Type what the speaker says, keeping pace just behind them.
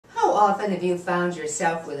often have you found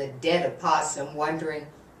yourself with a dead opossum wondering,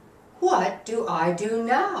 what do I do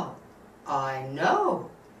now? I know.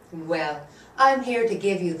 Well, I'm here to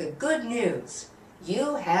give you the good news.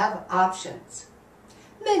 You have options.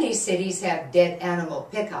 Many cities have dead animal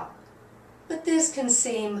pickup, but this can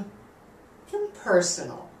seem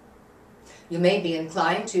impersonal. You may be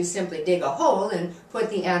inclined to simply dig a hole and put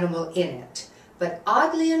the animal in it, but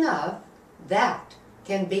oddly enough, that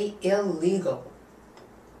can be illegal.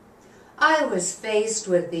 I was faced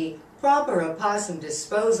with the proper opossum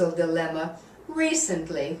disposal dilemma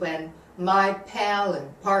recently when my pal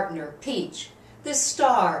and partner Peach, the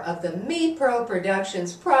star of the Me Pro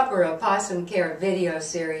Productions Proper Opossum Care video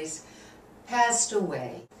series, passed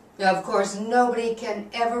away. Now, of course, nobody can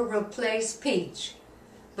ever replace Peach,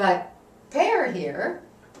 but Pear here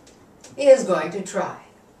is going to try.